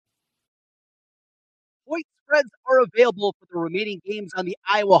spreads are available for the remaining games on the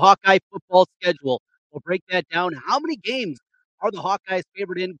Iowa Hawkeye football schedule. We'll break that down. How many games are the Hawkeyes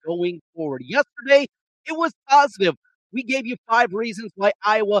favored in going forward? Yesterday, it was positive. We gave you 5 reasons why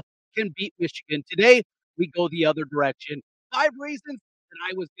Iowa can beat Michigan. Today, we go the other direction. 5 reasons that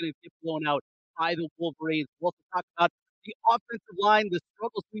Iowa's going to get blown out by the Wolverines. We'll also talk about the offensive line, the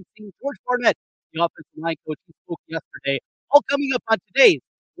struggles we've seen. George Barnett, the offensive line coach, he spoke yesterday. All coming up on today's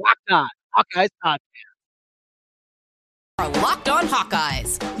Locked On Hawkeyes podcast. Are Locked On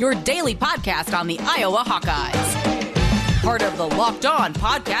Hawkeyes, your daily podcast on the Iowa Hawkeyes. Part of the Locked On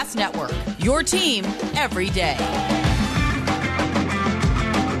Podcast Network, your team every day.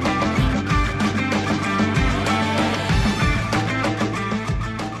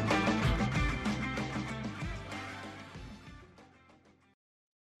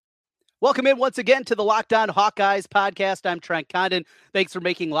 Welcome in once again to the Locked On Hawkeyes podcast. I'm Trent Condon. Thanks for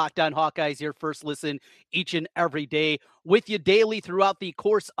making Locked On Hawkeyes your first listen each and every day, with you daily throughout the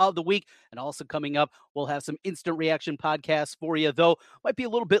course of the week. And also coming up, we'll have some instant reaction podcasts for you, though might be a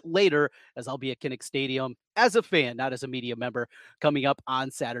little bit later as I'll be at Kinnick Stadium as a fan, not as a media member, coming up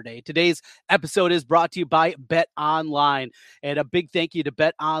on Saturday. Today's episode is brought to you by Bet Online, and a big thank you to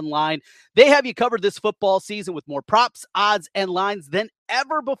Bet Online. They have you covered this football season with more props, odds, and lines than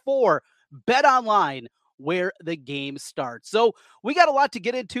ever before. Bet Online, where the game starts. So we got a lot to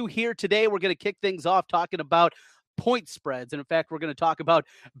get into here today. We're going to kick things off talking about point spreads. And in fact, we're going to talk about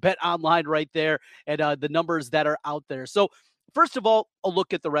Bet Online right there and the numbers that are out there. So first of all, a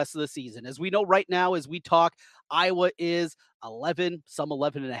look at the rest of the season. As we know right now, as we talk, Iowa is 11, some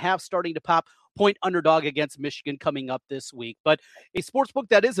 11 and a half, starting to pop point underdog against Michigan coming up this week. But a sportsbook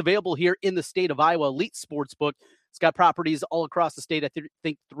that is available here in the state of Iowa, Elite Sportsbook, it's got properties all across the state. I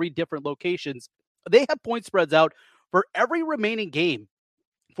think 3 different locations. They have point spreads out for every remaining game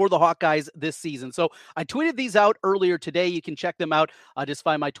for the Hawkeyes this season. So I tweeted these out earlier today. You can check them out. Just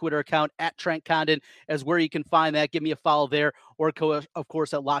find my Twitter account at Trent Condon as where you can find that. Give me a follow there, or of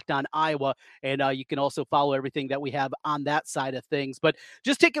course at Locked On Iowa. And you can also follow everything that we have on that side of things. But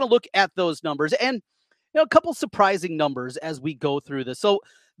just taking a look at those numbers, and a couple surprising numbers as we go through this. So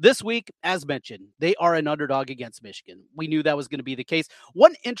this week, as mentioned, they are an underdog against Michigan. We knew that was going to be the case.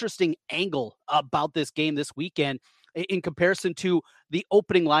 One interesting angle about this game this weekend in comparison to the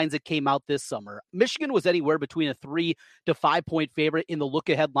opening lines that came out this summer, Michigan was anywhere between a 3 to 5 point favorite in the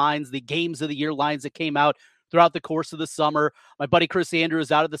look-ahead lines, the games of the year lines that came out throughout the course of the summer. My buddy Chris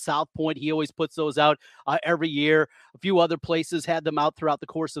Andrews out of the South Point, he always puts those out every year. A few other places had them out throughout the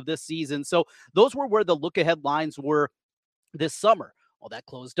course of this season. So those were where the look-ahead lines were this summer. Well, that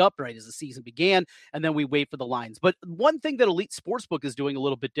closed up right as the season began, and then we wait for the lines. But one thing that Elite Sportsbook is doing a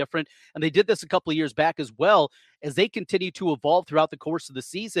little bit different, and they did this a couple of years back as well, as they continue to evolve throughout the course of the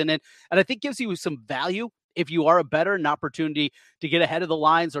season, and I think gives you some value if you are a bettor, an opportunity to get ahead of the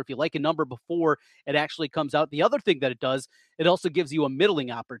lines, or if you like a number before it actually comes out. The other thing that it does, it also gives you a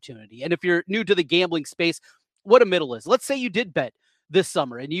middling opportunity. And if you're new to the gambling space, what a middle is. Let's say you did bet this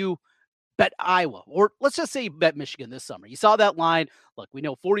summer and you bet Iowa, or let's just say you bet Michigan this summer. You saw that line. Look, we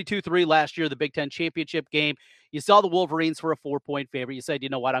know 42-3 last year, the Big Ten championship game. You saw the Wolverines for a 4-point favorite. You said, you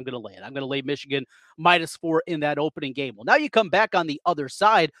know what, I'm going to lay it. I'm going to lay Michigan -4 in that opening game. Well, now you come back on the other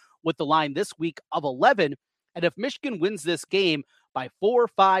side with the line this week of 11. And if Michigan wins this game by 4,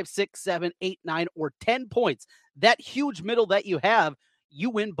 5, 6, 7, 8, 9, or 10 points, that huge middle that you have, you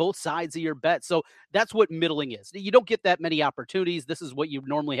win both sides of your bet. So that's what middling is. You don't get that many opportunities. This is what you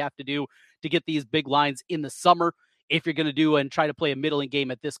normally have to do to get these big lines in the summer if you're going to do and try to play a middling game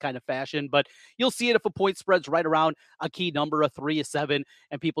at this kind of fashion. But you'll see it if a point spread's right around a key number, a 3, a 7,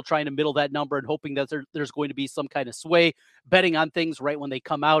 and people trying to middle that number and hoping that there's going to be some kind of sway, betting on things right when they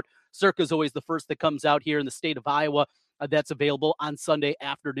come out. Circa's always the first that comes out here in the state of Iowa. That's available on Sunday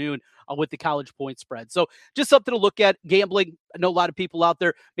afternoon with the college point spread. So just something to look at. Gambling. I know a lot of people out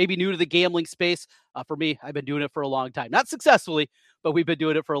there maybe new to the gambling space. For me, I've been doing it for a long time. Not successfully, but we've been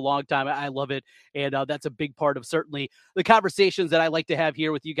doing it for a long time. I love it. And that's a big part of certainly the conversations that I like to have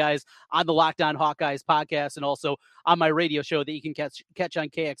here with you guys on the Locked On Hawkeyes podcast, and also on my radio show that you can catch on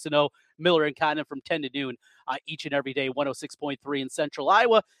KXNO, Miller and Condon, from 10 to noon each and every day, 106.3 in Central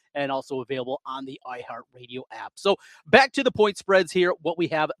Iowa, and also available on the iHeartRadio app. So back to the point spreads here, what we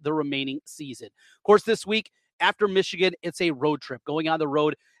have the remaining season. Of course, this week after Michigan, it's a road trip going on the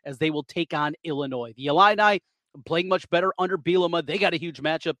road as they will take on Illinois. The Illini playing much better under Bielema. They got a huge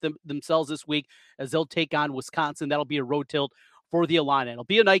matchup themselves this week as they'll take on Wisconsin. That'll be a road tilt for the Illini. It'll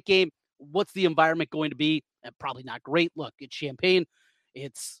be a night game. What's the environment going to be? Probably not great. Look, it's Champaign.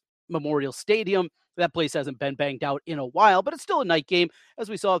 It's Memorial Stadium. That place hasn't been banged out in a while, but it's still a night game. As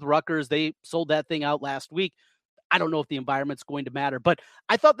we saw with Rutgers, they sold that thing out last week. I don't know if the environment's going to matter, but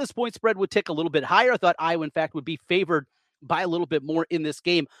I thought this point spread would tick a little bit higher. I thought Iowa, in fact, would be favored by a little bit more in this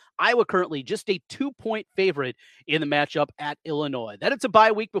game. Iowa currently just a 2-point favorite in the matchup at Illinois. Then it's a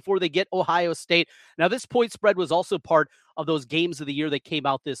bye week before they get Ohio State. Now, this point spread was also part of those games of the year that came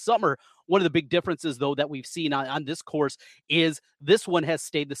out this summer. One of the big differences, though, that we've seen on this course is this one has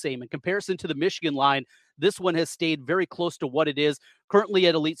stayed the same. In comparison to the Michigan line, this one has stayed very close to what it is currently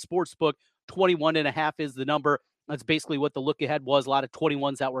at Elite Sportsbook. 21.5 is the number. That's basically what the look ahead was. A lot of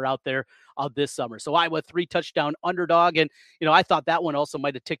 21s that were out there this summer. So Iowa 3-touchdown underdog. And, I thought that one also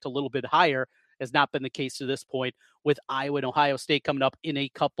might have ticked a little bit higher. Has not been the case to this point with Iowa and Ohio State coming up in a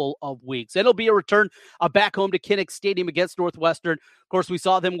couple of weeks. It'll be a return back home to Kinnick Stadium against Northwestern. Of course, we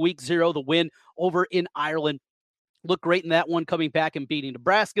saw them week 0, the win over in Ireland. Looked great in that one, coming back and beating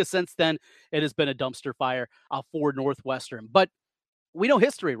Nebraska. Since then, it has been a dumpster fire for Northwestern. But we know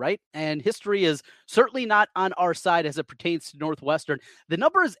history, right? And history is certainly not on our side as it pertains to Northwestern. The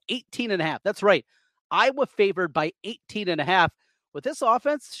number is 18.5. That's right. Iowa favored by 18.5. With this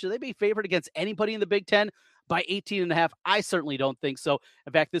offense, should they be favored against anybody in the Big Ten by 18.5? I certainly don't think so.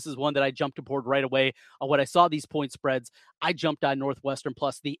 In fact, this is one that I jumped aboard right away. When I saw these point spreads, I jumped on Northwestern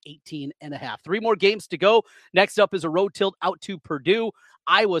plus the 18.5. 3 more games to go. Next up is a road tilt out to Purdue.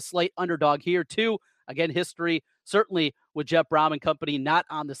 Iowa slight underdog here too. Again, history certainly with Jeff Brom and company not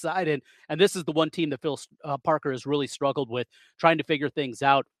on the side. And this is the one team that Phil Parker has really struggled with trying to figure things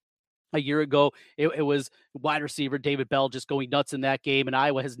out. A year ago, it was wide receiver David Bell just going nuts in that game, and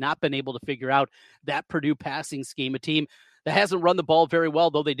Iowa has not been able to figure out that Purdue passing scheme, a team that hasn't run the ball very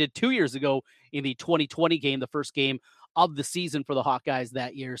well, though they did 2 years ago in the 2020 game, the first game of the season for the Hawkeyes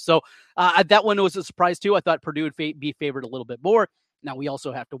that year. So that one was a surprise, too. I thought Purdue would be favored a little bit more. Now, we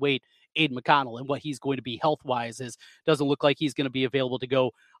also have to wait Aiden McConnell and what he's going to be health-wise. Doesn't look like he's going to be available to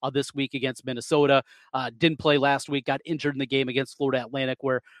go this week against Minnesota. Didn't play last week, got injured in the game against Florida Atlantic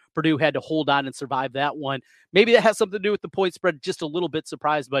where Purdue had to hold on and survive that one. Maybe that has something to do with the point spread. Just a little bit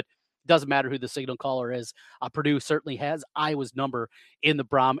surprised, but doesn't matter who the signal caller is. Purdue certainly has Iowa's number in the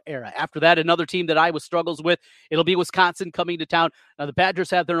Brom era. After that, another team that Iowa struggles with, it'll be Wisconsin coming to town. Now, the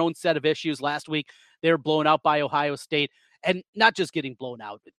Badgers have their own set of issues. Last week, they were blown out by Ohio State. And not just getting blown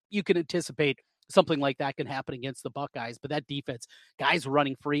out. You can anticipate something like that can happen against the Buckeyes, but that defense, guys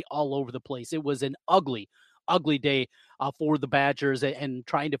running free all over the place. It was an ugly day for the Badgers and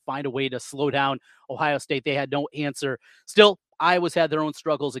trying to find a way to slow down Ohio State. They had no answer. Still, Iowa's had their own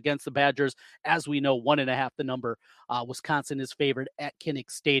struggles against the Badgers. As we know, 1.5 the number. Wisconsin is favored at Kinnick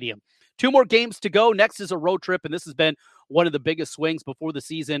Stadium. 2 more games to go. Next is a road trip, and this has been one of the biggest swings before the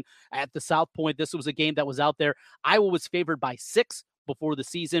season at the South Point. This was a game that was out there. Iowa was favored by 6 before the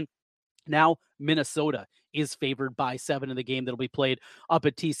season. Now, Minnesota is favored by 7 in the game that'll be played up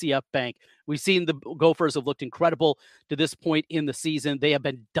at TCF Bank. We've seen the Gophers have looked incredible to this point in the season. They have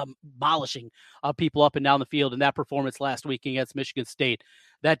been demolishing people up and down the field, and that performance last week against Michigan State,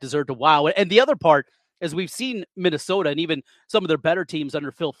 that deserved a wow. And the other part is we've seen Minnesota and even some of their better teams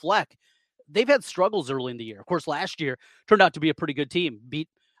under Phil Fleck, they've had struggles early in the year. Of course, last year turned out to be a pretty good team. Beat,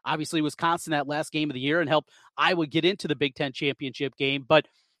 obviously, Wisconsin that last game of the year and helped Iowa get into the Big Ten championship game. But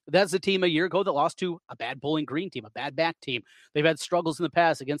that's a team a year ago that lost to a bad Bowling Green team, a bad back team. They've had struggles in the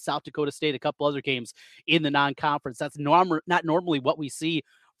past against South Dakota State, a couple other games in the non-conference. That's not normally what we see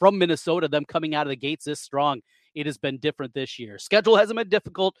from Minnesota, them coming out of the gates this strong. It has been different this year. Schedule hasn't been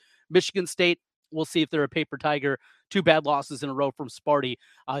difficult. Michigan State, we'll see if they're a paper tiger. 2 bad losses in a row from Sparty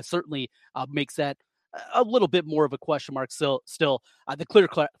certainly makes that a little bit more of a question mark. Still, the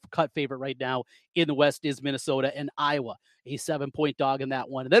clear-cut favorite right now in the West is Minnesota and Iowa, a 7-point dog in that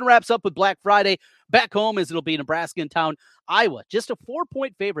one. And then wraps up with Black Friday. Back home as it'll be Nebraska in town. Iowa, just a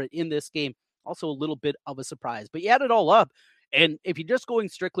 4-point favorite in this game. Also a little bit of a surprise. But you add it all up, and if you're just going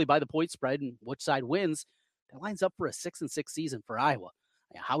strictly by the point spread and which side wins, that lines up for a 6-6 season for Iowa.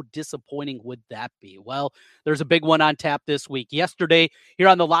 How disappointing would that be? Well, there's a big one on tap this week. Yesterday, here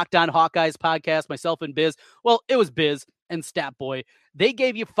on the Locked On Hawkeyes podcast, myself and Biz, well, it was Biz and Stat Boy. They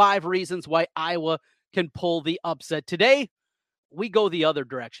gave you 5 reasons why Iowa can pull the upset. Today, we go the other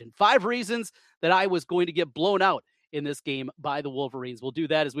direction. 5 reasons that Iowa's going to get blown out in this game by the Wolverines. We'll do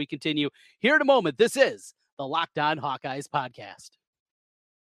that as we continue here in a moment. This is the Locked On Hawkeyes podcast.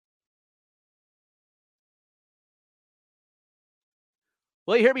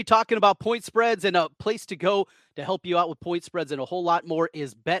 Well, you hear me talking about point spreads and a place to go to help you out with point spreads and a whole lot more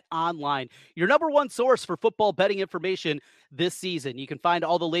is Bet Online, your number one source for football betting information this season. You can find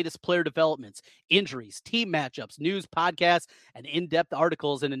all the latest player developments, injuries, team matchups, news, podcasts, and in-depth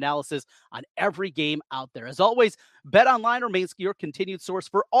articles and analysis on every game out there. As always, Bet Online remains your continued source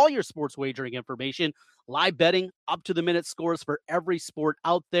for all your sports wagering information. Live betting, up-to-the-minute scores for every sport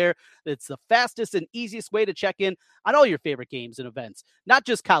out there. It's the fastest and easiest way to check in on all your favorite games and events. Not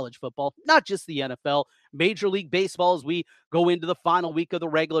just college football, not just the NFL, Major League Baseball as we go into the final week of the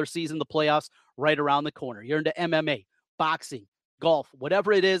regular season, the playoffs right around the corner. You're into MMA, boxing, golf,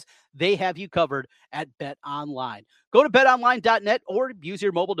 whatever it is, they have you covered at Bet Online. Go to betonline.net or use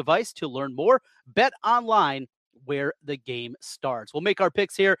your mobile device to learn more. Bet Online, where the game starts. We'll make our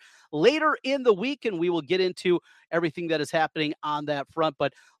picks here later in the week, and we will get into everything that is happening on that front.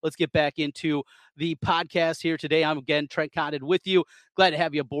 But let's get back into the podcast here today. I'm again Trent Condon with you. Glad to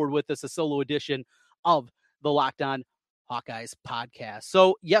have you aboard with us, a solo edition of the Locked On Hawkeyes podcast.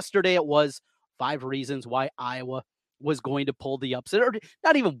 So yesterday it was 5 reasons why Iowa was going to pull the upset, or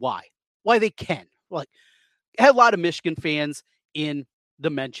not even why they can. Like, had a lot of Michigan fans in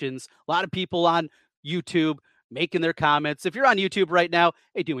the mentions, a lot of people on YouTube making their comments. If you're on YouTube right now,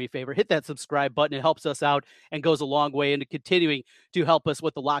 hey, do me a favor, hit that subscribe button. It helps us out and goes a long way into continuing to help us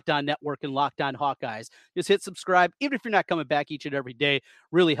with the Locked On Network and Locked On Hawkeyes. Just hit subscribe, even if you're not coming back each and every day,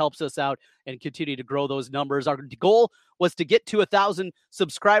 really helps us out and continue to grow those numbers. Our goal was to get to 1,000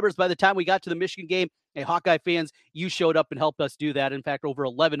 subscribers by the time we got to the Michigan game. Hey, Hawkeye fans, you showed up and helped us do that. In fact, over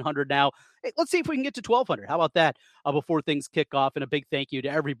 1,100 now. Hey, let's see if we can get to 1,200. How about that before things kick off? And a big thank you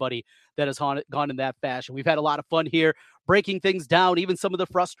to everybody that has gone in that fashion. We've had a lot of fun here, breaking things down, even some of the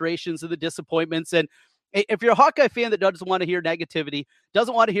frustrations and the disappointments. And if you're a Hawkeye fan that doesn't want to hear negativity,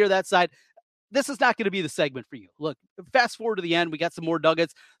 doesn't want to hear that side, this is not going to be the segment for you. Look, fast forward to the end. We got some more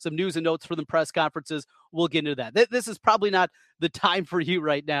nuggets, some news and notes for the press conferences. We'll get into that. This is probably not the time for you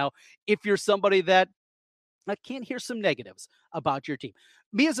right now if you're somebody that I can't hear some negatives about your team.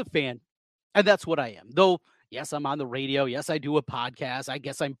 Me as a fan, and that's what I am. Though, yes, I'm on the radio. Yes, I do a podcast. I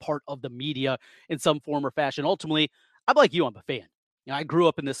guess I'm part of the media in some form or fashion. Ultimately, I'm like you. I'm a fan. You know, I grew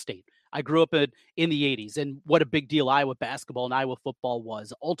up in this state. I grew up in the 80s, and what a big deal Iowa basketball and Iowa football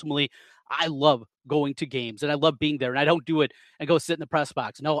was. Ultimately, I love going to games, and I love being there, and I don't do it and go sit in the press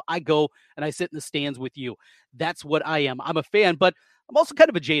box. No, I go and I sit in the stands with you. That's what I am. I'm a fan, but I'm also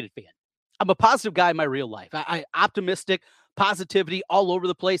kind of a jaded fan. I'm a positive guy in my real life. I optimistic, positivity all over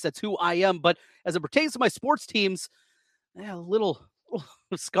the place. That's who I am. But as it pertains to my sports teams, a little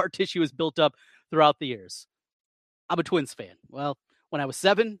scar tissue is built up throughout the years. I'm a Twins fan. Well, when I was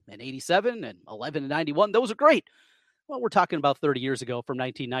 7 and 87 and 11 and 91, those are great. Well, we're talking about 30 years ago from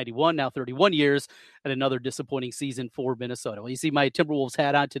 1991, now 31 years, and another disappointing season for Minnesota. Well, you see my Timberwolves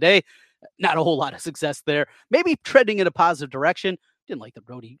hat on today. Not a whole lot of success there. Maybe trending in a positive direction. Didn't like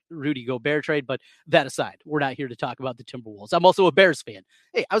the Rudy Gobert trade, but that aside, we're not here to talk about the Timberwolves. I'm also a Bears fan.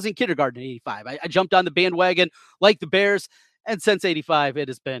 Hey, I was in kindergarten in 85. I jumped on the bandwagon like the Bears, and since 85, it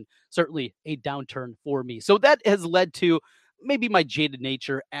has been certainly a downturn for me. So that has led to maybe my jaded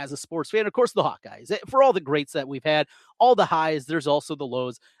nature as a sports fan. Of course, the Hawkeyes. For all the greats that we've had, all the highs, there's also the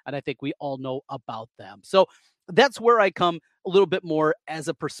lows, and I think we all know about them. So that's where I come a little bit more as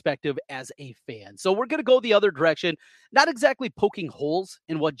a perspective as a fan. So we're going to go the other direction, not exactly poking holes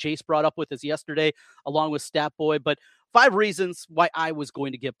in what Jace brought up with us yesterday, along with Stat Boy, but 5 reasons why I was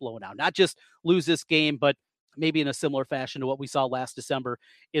going to get blown out. Not just lose this game, but maybe in a similar fashion to what we saw last December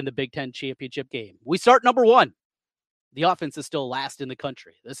in the Big Ten championship game. We start number 1. The offense is still last in the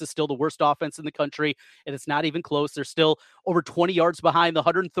country. This is still the worst offense in the country, and it's not even close. They're still over 20 yards behind the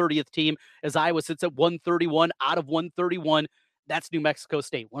 130th team as Iowa sits at 131 out of 131. That's New Mexico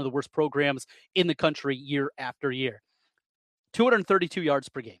State, one of the worst programs in the country year after year. 232 yards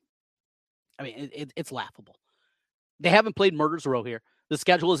per game. I mean, it's laughable. They haven't played Murder's Row here. The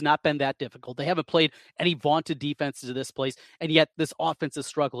schedule has not been that difficult. They haven't played any vaunted defenses to this place, and yet this offense is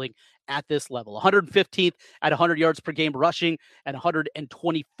struggling at this level. 115th at 100 yards per game rushing, and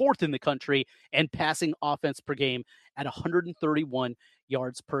 124th in the country, and passing offense per game at 131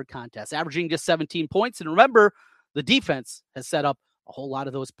 yards per contest, averaging just 17 points. And remember, the defense has set up a whole lot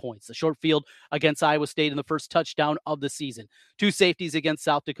of those points. The short field against Iowa State in the first touchdown of the season. 2 safeties against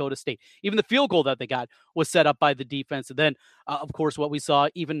South Dakota State. Even the field goal that they got was set up by the defense. And then, of course, what we saw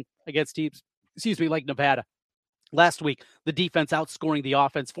even against teams, like Nevada. Last week, the defense outscoring the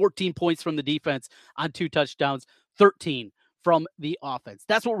offense. 14 points from the defense on 2 touchdowns, 13 from the offense.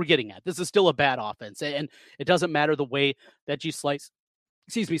 That's what we're getting at. This is still a bad offense. And it doesn't matter the way that you slice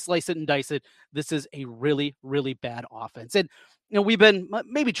it and dice it. This is a really, really bad offense. And, we've been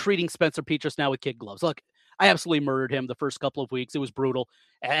maybe treating Spencer Petras now with kid gloves. Look, I absolutely murdered him the first couple of weeks. It was brutal,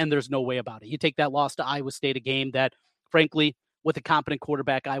 and there's no way about it. You take that loss to Iowa State, a game that, frankly, with a competent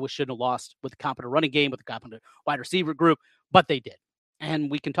quarterback, Iowa shouldn't have lost, with a competent running game, with a competent wide receiver group, but they did.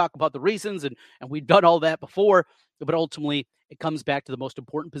 And we can talk about the reasons, and we've done all that before, but ultimately it comes back to the most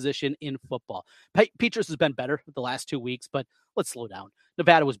important position in football. Petras has been better the last 2 weeks, but let's slow down.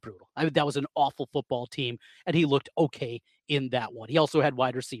 Nevada was brutal. I mean, that was an awful football team, and he looked okay in that one. He also had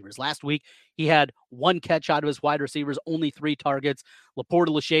wide receivers. Last week, he had 1 catch out of his wide receivers, only 3 targets. Laporte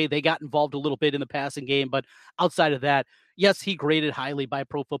and Lachey, they got involved a little bit in the passing game, but outside of that, yes, he graded highly by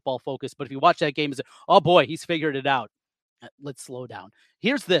Pro Football Focus, but if you watch that game and say, oh boy, he's figured it out. Let's slow down.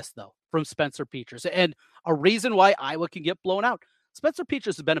 Here's this, though, from Spencer Petras, and a reason why Iowa can get blown out. Spencer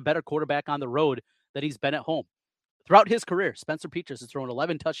Petras has been a better quarterback on the road than he's been at home. Throughout his career, Spencer Petras has thrown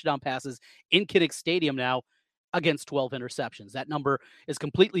 11 touchdown passes in Kinnick Stadium now against 12 interceptions. That number is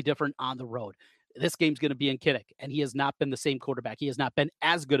completely different on the road. This game's going to be in Kinnick, and he has not been the same quarterback. He has not been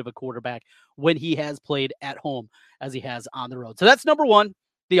as good of a quarterback when he has played at home as he has on the road. So that's number one,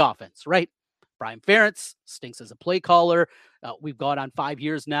 the offense, right? Brian Ferentz stinks as a play caller. We've gone on 5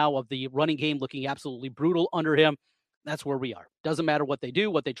 years now of the running game looking absolutely brutal under him. That's where we are. Doesn't matter what they do,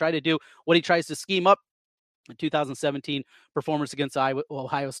 what they try to do, what he tries to scheme up. In 2017 performance against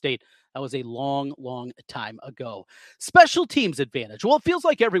Ohio State, that was a long, long time ago. Special teams advantage. Well, it feels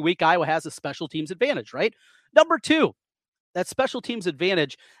like every week Iowa has a special teams advantage, right? Number 2, that special teams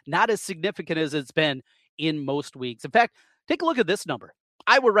advantage, not as significant as it's been in most weeks. In fact, take a look at this number.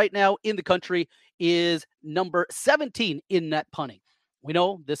 Iowa right now in the country is number 17 in net punting. We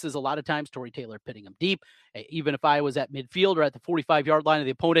know this is a lot of times Tory Taylor pitting them deep. Even if Iowa's at midfield or at the 45-yard line of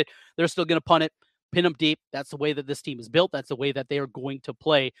the opponent, they're still going to punt it, pin them deep. That's the way that this team is built. That's the way that they are going to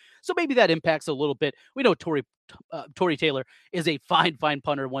play. So maybe that impacts a little bit. We know Tory Taylor is a fine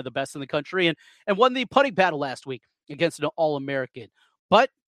punter, one of the best in the country, and won the punting battle last week against an All-American.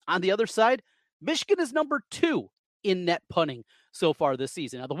 But on the other side, Michigan is number 2 in net punting so far this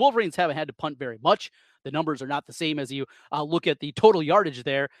season. Now, the Wolverines haven't had to punt very much. The numbers are not the same as you look at the total yardage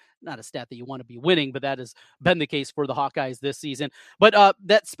there. Not a stat that you want to be winning, but that has been the case for the Hawkeyes this season. But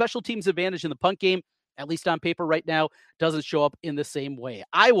that special teams advantage in the punt game, at least on paper right now, doesn't show up in the same way.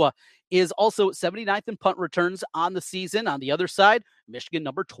 Iowa is also 79th in punt returns on the season. On the other side, Michigan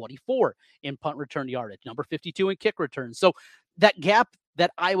number 24 in punt return yardage, number 52 in kick returns. So that gap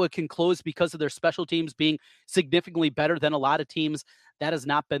that Iowa can close because of their special teams being significantly better than a lot of teams, that has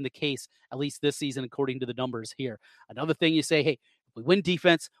not been the case, at least this season, according to the numbers here. Another thing you say, hey, if we win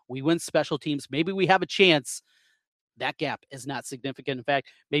defense, we win special teams, maybe we have a chance. That gap is not significant. In fact,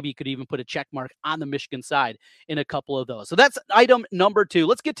 maybe you could even put a check mark on the Michigan side in a couple of those. So that's item number 2.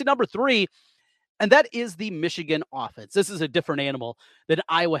 Let's get to number 3. And that is the Michigan offense. This is a different animal than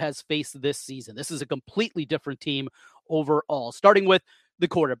Iowa has faced this season. This is a completely different team overall, starting with the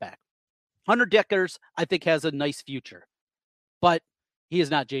quarterback. Hunter Dekkers, I think, has a nice future, but he is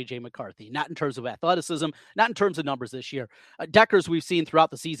not J.J. McCarthy, not in terms of athleticism, not in terms of numbers this year. Dekkers, we've seen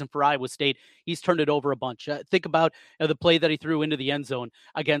throughout the season for Iowa State, he's turned it over a bunch. Think about the play that he threw into the end zone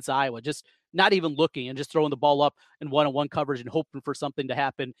against Iowa, just not even looking and just throwing the ball up in one-on-one coverage and hoping for something to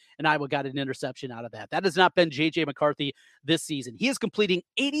happen, and Iowa got an interception out of that. That has not been J.J. McCarthy this season. He is completing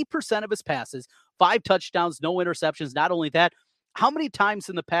 80% of his passes, 5 touchdowns, no interceptions. Not only that, how many times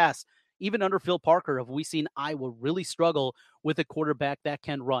in the past, even under Phil Parker, have we seen Iowa really struggle with a quarterback that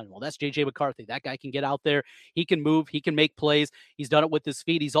can run? Well, that's J.J. McCarthy. That guy can get out there. He can move. He can make plays. He's done it with his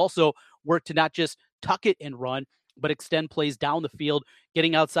feet. He's also worked to not just tuck it and run, but extend plays down the field,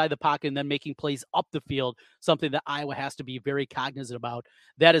 getting outside the pocket and then making plays up the field, something that Iowa has to be very cognizant about.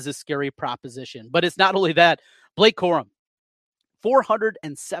 That is a scary proposition. But it's not only that. Blake Corum,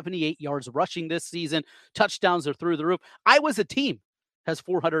 478 yards rushing this season. Touchdowns are through the roof. Iowa's a team has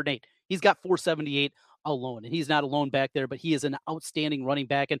 408. He's got 478 alone, and he's not alone back there, but he is an outstanding running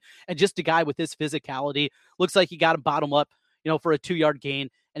back, and just a guy with his physicality. Looks like he got him bottom up, for a 2-yard gain,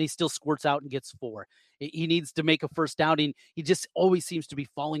 and he still squirts out and gets 4. He needs to make a first down, and he just always seems to be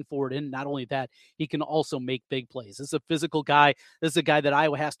falling forward, and not only that, he can also make big plays. This is a physical guy. This is a guy that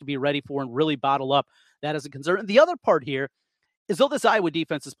Iowa has to be ready for and really bottle up. That is a concern. And the other part here is, though this Iowa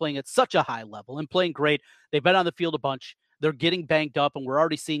defense is playing at such a high level and playing great, they've been on the field a bunch. They're getting banged up, and we're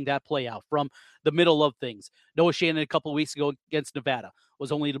already seeing that play out from the middle of things. Noah Shannon a couple of weeks ago against Nevada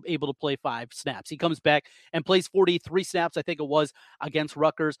was only able to play 5 snaps. He comes back and plays 43 snaps, I think it was, against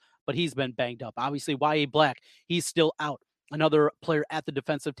Rutgers, but he's been banged up. Obviously, Y.A. Black, he's still out. Another player at the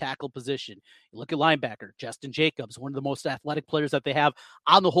defensive tackle position. You look at linebacker, Justin Jacobs, one of the most athletic players that they have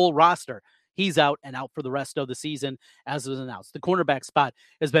on the whole roster. He's out and out for the rest of the season, as was announced. The cornerback spot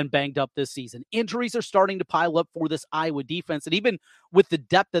has been banged up this season. Injuries are starting to pile up for this Iowa defense, and even with the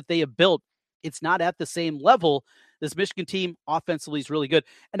depth that they have built, it's not at the same level. This Michigan team offensively is really good.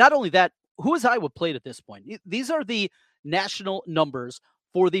 And not only that, who has Iowa played at this point? These are the national numbers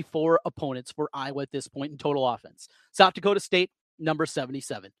for the 4 opponents for Iowa at this point in total offense. South Dakota State, number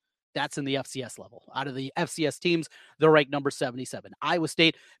 77. That's in the FCS level. Out of the FCS teams, they're ranked number 77. Iowa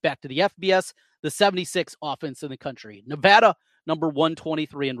State, back to the FBS, the 76th offense in the country. Nevada, number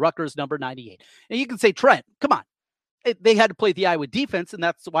 123, and Rutgers, number 98. And you can say, Trent, come on. They had to play the Iowa defense, and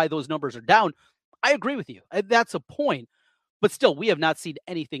that's why those numbers are down. I agree with you. That's a point. But still, we have not seen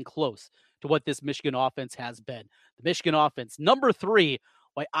anything close to what this Michigan offense has been. The Michigan offense, number 3,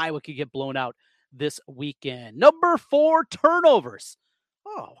 why Iowa could get blown out this weekend. Number 4, turnovers.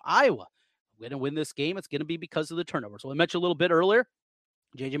 Oh, Iowa, we're going to win this game. It's going to be because of the turnovers. So I mentioned a little bit earlier,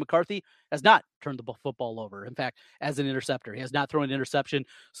 J.J. McCarthy has not turned the football over. In fact, as an interceptor, he has not thrown an interception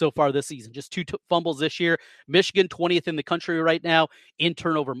so far this season. Just 2 fumbles this year. Michigan, 20th in the country right now in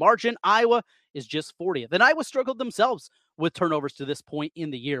turnover margin. Iowa is just 40th. And Iowa struggled themselves with turnovers to this point in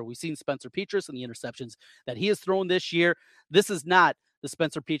the year. We've seen Spencer Petras and the interceptions that he has thrown this year. This is not the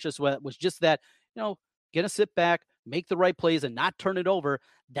Spencer Petras was just that, going to sit back, make the right plays, and not turn it over.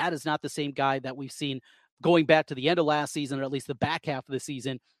 That is not the same guy that we've seen going back to the end of last season, or at least the back half of the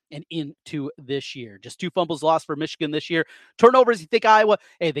season and into this year. Just 2 fumbles lost for Michigan this year. Turnovers, you think Iowa,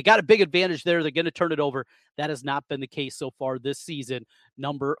 hey, they got a big advantage there. They're going to turn it over. That has not been the case so far this season,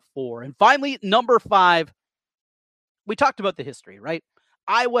 number 4. And finally, number 5, we talked about the history, right?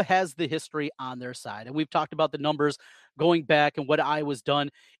 Iowa has the history on their side, and we've talked about the numbers going back and what Iowa's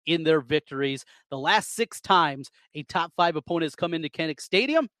done in their victories. The last 6 times a top 5 opponent has come into Kinnick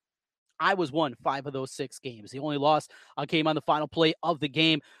Stadium, Iowa's won 5 of those 6 games. The only loss came on the final play of the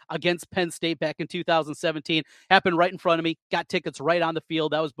game against Penn State back in 2017. Happened right in front of me. Got tickets right on the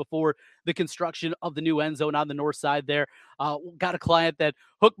field. That was before the construction of the new end zone on the north side there. Got a client that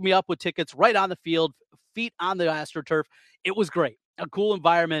hooked me up with tickets right on the field, feet on the AstroTurf. It was great. A cool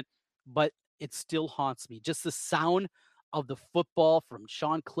environment, but it still haunts me. Just the sound of the football from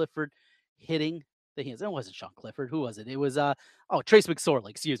Sean Clifford hitting the hands. It wasn't Sean Clifford. Who was it? It was Trace McSorley.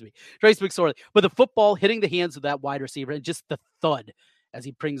 Excuse me, Trace McSorley. But the football hitting the hands of that wide receiver and just the thud as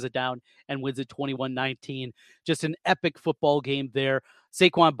he brings it down and wins it 21-19. Just an epic football game there.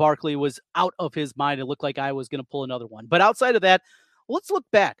 Saquon Barkley was out of his mind. It looked like I was going to pull another one. But outside of that, let's look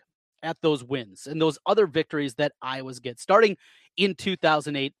back at those wins and those other victories that Iowa's get, starting in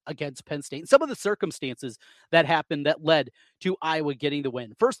 2008 against Penn State, and some of the circumstances that happened that led to Iowa getting the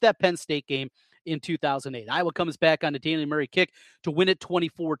win. First, that Penn State game in 2008. Iowa comes back on a Danny Murray kick to win it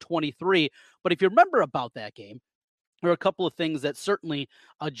 24-23. But if you remember about that game, there are a couple of things that certainly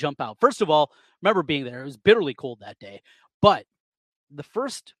jump out. First of all, remember being there. It was bitterly cold that day. But the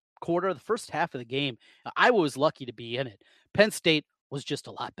first quarter, the first half of the game, Iowa was lucky to be in it. Penn State was just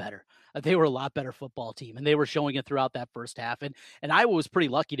a lot better. They were a lot better football team, and they were showing it throughout that first half. And Iowa was pretty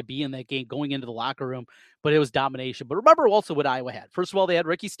lucky to be in that game going into the locker room, but it was domination. But remember also what Iowa had. First of all, they had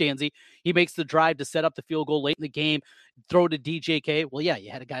Ricky Stanzi. He makes the drive to set up the field goal late in the game, throw to DJK. Well, yeah, you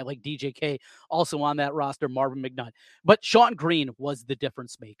had a guy like DJK also on that roster, Marvin McNutt. But Sean Green was the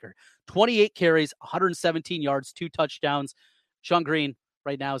difference maker. 28 carries, 117 yards, 2 touchdowns. Sean Green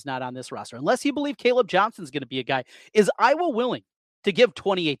right now is not on this roster. Unless you believe Caleb Johnson's going to be a guy. Is Iowa willing to give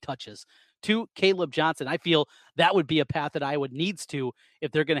 28 touches to Caleb Johnson? I feel that would be a path that Iowa needs to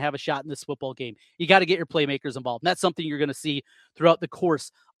if they're going to have a shot in this football game. You got to get your playmakers involved. And that's something you're going to see throughout the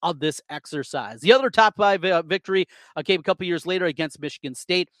course of this exercise. The other top 5 victory came a couple years later against Michigan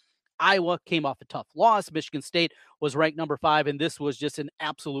State. Iowa came off a tough loss. Michigan State was ranked number 5, and this was just an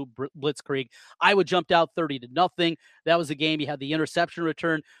absolute blitzkrieg. Iowa jumped out 30-0. That was the game. You had the interception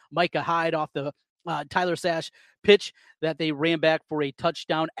return. Micah Hyde off the Tyler Sash pitch that they ran back for a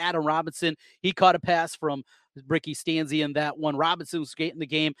touchdown. Adam Robinson, he caught a pass from Ricky Stanzi in that one. Robinson was getting the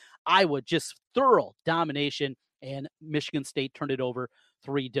game. Iowa just thorough domination, and Michigan State turned it over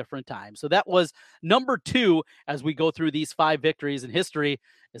 3 different times. So that was number 2 as we go through these 5 victories. And history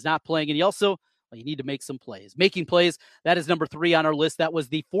is not playing. And you also, you need to make some plays. Making plays, that is number 3 on our list. That was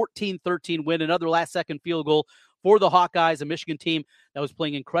the 14-13 win, another last-second field goal for the Hawkeyes, a Michigan team that was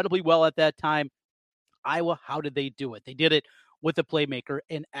playing incredibly well at that time. Iowa, how did they do it? They did it with a playmaker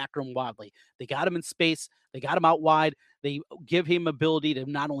in Akrum Wadley. They got him in space. They got him out wide. They give him ability to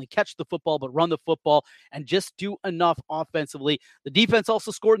not only catch the football, but run the football and just do enough offensively. The defense also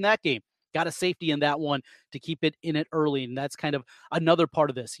scored in that game. Got a safety in that one to keep it in it early, and that's kind of another part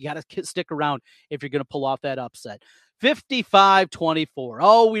of this. You got to stick around if you're going to pull off that upset. 55-24.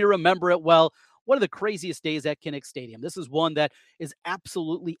 Oh, we remember it well. One of the craziest days at Kinnick Stadium. This is one that is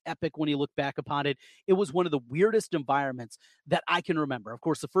absolutely epic when you look back upon it. It was one of the weirdest environments that I can remember. Of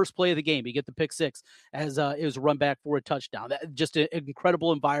course, the first play of the game, you get the pick six as it was run back for a touchdown. That, just an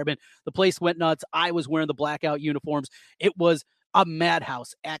incredible environment. The place went nuts. I was wearing the blackout uniforms. It was a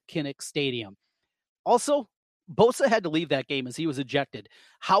madhouse at Kinnick Stadium. Also, Bosa had to leave that game as he was ejected.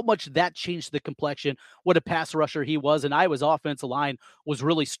 How much that changed the complexion, what a pass rusher he was, and Iowa's offensive line was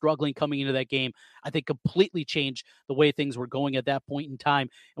really struggling coming into that game. I think completely changed the way things were going at that point in time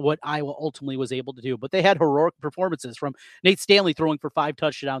and what Iowa ultimately was able to do. But they had heroic performances from Nate Stanley throwing for 5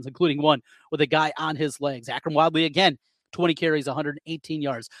 touchdowns, including one with a guy on his legs. Akram Wadley again, 20 carries, 118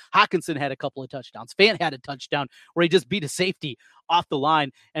 yards. Hawkinson had a couple of touchdowns. Fant had a touchdown where he just beat a safety off the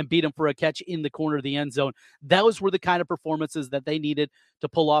line and beat him for a catch in the corner of the end zone. Those were the kind of performances that they needed to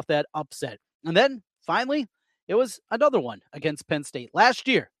pull off that upset. And then finally, it was another one against Penn State. Last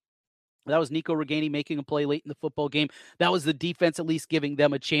year, that was Nico Ragaini making a play late in the football game. That was the defense at least giving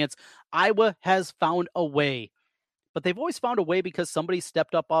them a chance. Iowa has found a way, but they've always found a way because somebody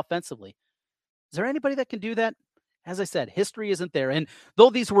stepped up offensively. Is there anybody that can do that? As I said, history isn't there. And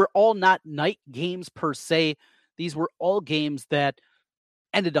though these were all not night games per se, these were all games that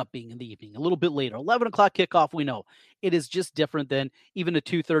ended up being in the evening, a little bit later. 11 o'clock kickoff, we know. It is just different than even a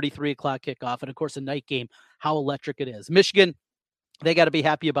 2:30, 3 o'clock kickoff. And, of course, a night game, how electric it is. Michigan, they got to be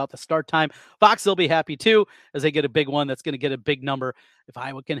happy about the start time. Fox will be happy, too, as they get a big one that's going to get a big number if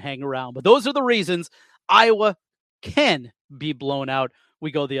Iowa can hang around. But those are the reasons Iowa can be blown out. We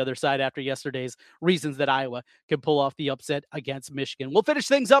go the other side after yesterday's reasons that Iowa can pull off the upset against Michigan. We'll finish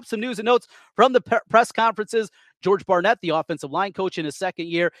things up. Some news and notes from the press conferences. George Barnett, the offensive line coach in his second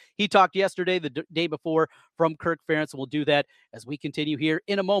year, he talked yesterday, the day before, from Kirk Ferentz, and we'll do that as we continue here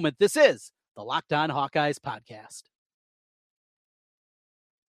in a moment. This is the Locked On Hawkeyes podcast.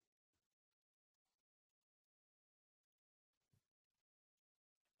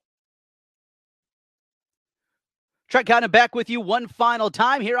 Trent Condon back with you one final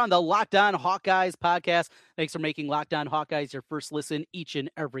time here on the Locked On Hawkeyes podcast. Thanks for making Locked On Hawkeyes your first listen each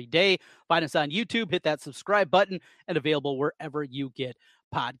and every day. Find us on YouTube, hit that subscribe button, and available wherever you get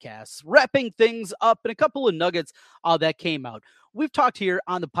podcasts. Wrapping things up and a couple of nuggets that came out. We've talked here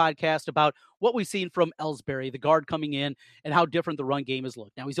on the podcast about what we've seen from Ellsbury, the guard coming in, and how different the run game has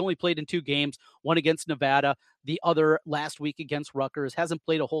looked. Now, he's only played in 2 games, one against Nevada, the other last week against Rutgers, hasn't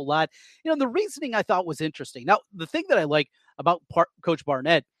played a whole lot. The reasoning I thought was interesting. Now, the thing that I like about Coach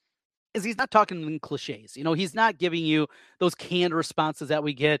Barnett is he's not talking in cliches. He's not giving you those canned responses that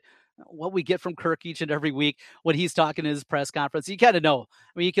we get, what we get from Kirk each and every week when he's talking in his press conference. You kind of know.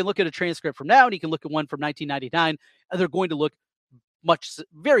 I mean, you can look at a transcript from now and you can look at one from 1999, and they're going to look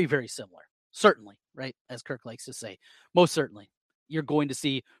very, very similar. Certainly, right? As Kirk likes to say, most certainly, you're going to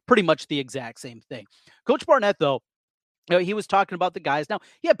see pretty much the exact same thing. Coach Barnett, though, he was talking about the guys. Now,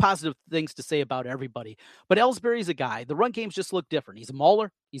 he had positive things to say about everybody, but Ellsbury's a guy. The run games just look different. He's a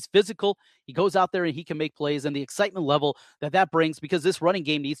mauler. He's physical. He goes out there and he can make plays, and the excitement level that brings, because this running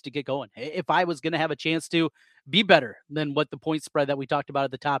game needs to get going. If I was going to have a chance to be better than what the point spread that we talked about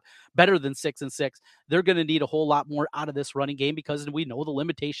at the top, better than 6-6, they're going to need a whole lot more out of this running game, because we know the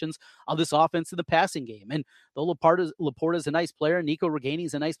limitations of this offense in the passing game. And though Laporta's a nice player, Nico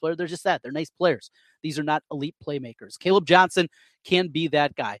Ragaini's a nice player, they're just that. They're nice players. These are not elite playmakers. Caleb Johnson can be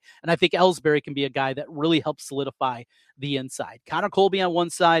that guy. And I think Ellsbury can be a guy that really helps solidify the inside. Connor Colby on one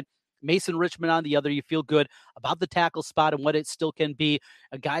side, Mason Richmond on the other. You feel good about the tackle spot and what it still can be.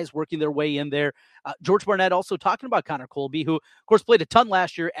 Guys working their way in there. George Barnett also talking about Connor Colby, who, of course, played a ton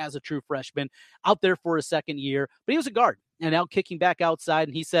last year as a true freshman, out there for a second year, but he was a guard and now kicking back outside.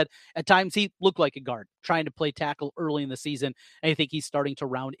 And he said at times he looked like a guard trying to play tackle early in the season. And I think he's starting to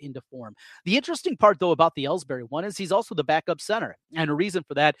round into form. The interesting part, though, about the Ellsbury one is he's also the backup center. And a reason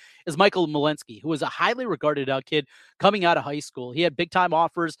for that is Michael Molensky, who was a highly regarded kid coming out of high school. He had big time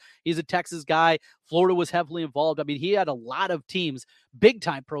offers. He's a Texas guy. Florida was heavily involved. I mean, he had a lot of teams, big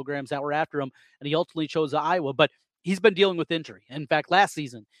time programs that were after him, and he ultimately chose Iowa. But he's been dealing with injury. In fact, last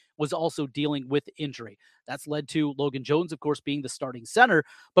season was also dealing with injury. That's led to Logan Jones, of course, being the starting center.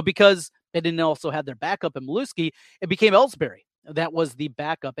 But because they didn't also have their backup in Molensky, it became Ellsbury. That was the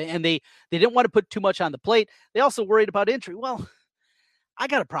backup. And they didn't want to put too much on the plate. They also worried about injury. Well, I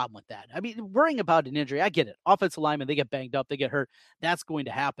got a problem with that. I mean, worrying about an injury, I get it. Offensive linemen, they get banged up, they get hurt. That's going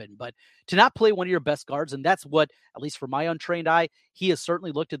to happen. But to not play one of your best guards, and that's what, at least for my untrained eye, he has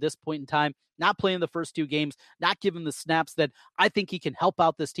certainly looked at this point in time, not playing the first 2 games, not giving the snaps that I think he can help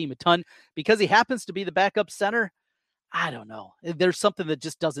out this team a ton because he happens to be the backup center. I don't know. There's something that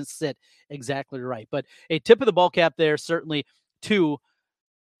just doesn't sit exactly right. But a tip of the ball cap there, certainly, to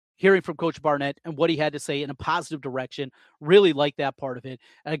hearing from Coach Barnett and what he had to say in a positive direction. Really like that part of it.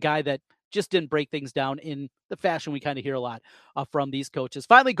 And a guy that just didn't break things down in the fashion we kind of hear a lot from these coaches.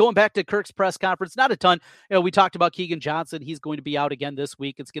 Finally, going back to Kirk's press conference, not a ton. We talked about Keegan Johnson. He's going to be out again this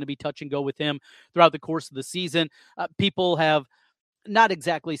week. It's going to be touch and go with him throughout the course of the season. People have not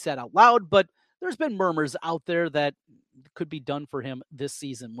exactly said out loud, but there's been murmurs out there that could be done for him this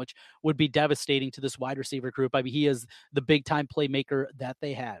season, which would be devastating to this wide receiver group. I mean, he is the big time playmaker that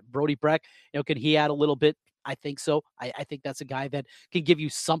they had. Brody Breck, can he add a little bit? I think so. I think that's a guy that can give you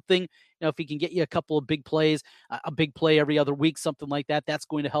something. If he can get you a couple of big plays, a big play every other week, something like that, that's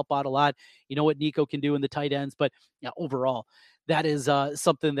going to help out a lot. You know what Nico can do in the tight ends, but overall, that is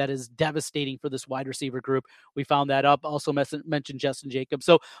something that is devastating for this wide receiver group. We found that up. Also mentioned Justin Jacobs.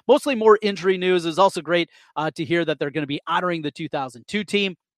 So mostly more injury news. Is also great to hear that they're going to be honoring the 2002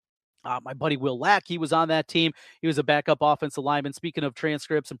 team. My buddy Will Lack, he was on that team. He was a backup offensive lineman. Speaking of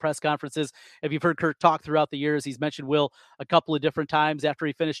transcripts and press conferences, if you've heard Kirk talk throughout the years, he's mentioned Will a couple of different times after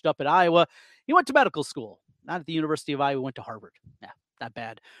he finished up at Iowa. He went to medical school, not at the University of Iowa, went to Harvard. Yeah, not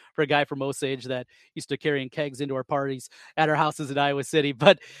bad for a guy from Osage that used to carrying kegs into our parties at our houses in Iowa City.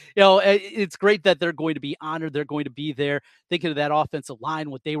 But, it's great that they're going to be honored. They're going to be there. Thinking of that offensive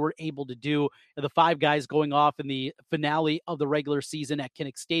line, what they were able to do, and the 5 guys going off in the finale of the regular season at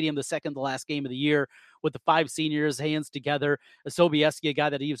Kinnick Stadium, the second to last game of the year, with the 5 seniors, hands together. Sobieski, a guy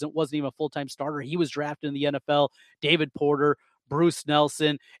that wasn't even a full-time starter. He was drafted in the NFL. David Porter, Bruce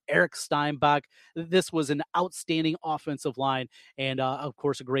Nelson, Eric Steinbach. This was an outstanding offensive line. And, of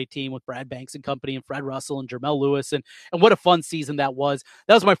course, a great team with Brad Banks and company and Fred Russell and Jermel Lewis. And what a fun season that was.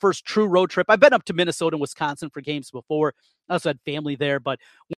 That was my first true road trip. I've been up to Minnesota and Wisconsin for games before. I also had family there, but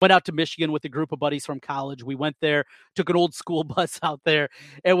went out to Michigan with a group of buddies from college. We went there, took an old school bus out there.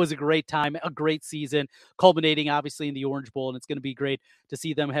 It was a great time, a great season, culminating obviously in the Orange Bowl. And it's going to be great to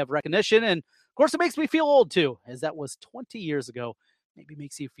see them have recognition. And of course, it makes me feel old too, as that was 20 years ago. Maybe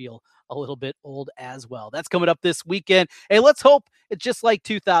makes you feel a little bit old as well. That's coming up this weekend. Hey, let's hope it's just like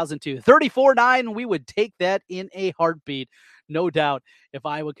 2002. 34-9, we would take that in a heartbeat. No doubt if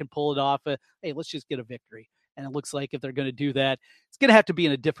Iowa can pull it off. Hey, let's just get a victory. And it looks like if they're going to do that, it's going to have to be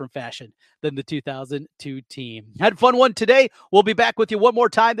in a different fashion than the 2002 team. Had a fun one today. We'll be back with you one more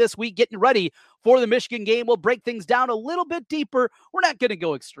time this week, getting ready for the Michigan game. We'll break things down a little bit deeper. We're not going to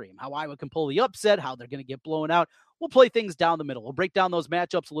go extreme. How Iowa can pull the upset, how they're going to get blown out. We'll play things down the middle. We'll break down those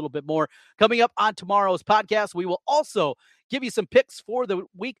matchups a little bit more. Coming up on tomorrow's podcast, we will also give you some picks for the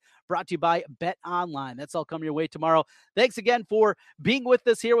week, brought to you by Bet Online. That's all coming your way tomorrow. Thanks again for being with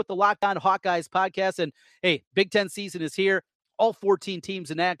us here with the Locked On Hawkeyes podcast. And hey, Big Ten season is here. All 14 teams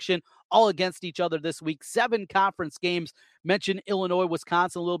in action, all against each other this week. 7 conference games. Mentioned Illinois,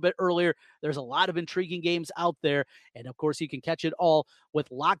 Wisconsin a little bit earlier. There's a lot of intriguing games out there. And of course, you can catch it all with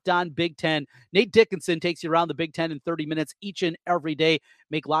Locked On Big Ten. Nate Dickinson takes you around the Big Ten in 30 minutes each and every day.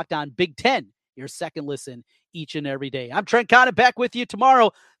 Make Locked On Big Ten your second listen each and every day. I'm Trent Condon, back with you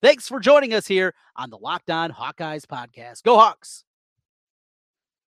tomorrow. Thanks for joining us here on the Locked On Hawkeyes podcast. Go Hawks!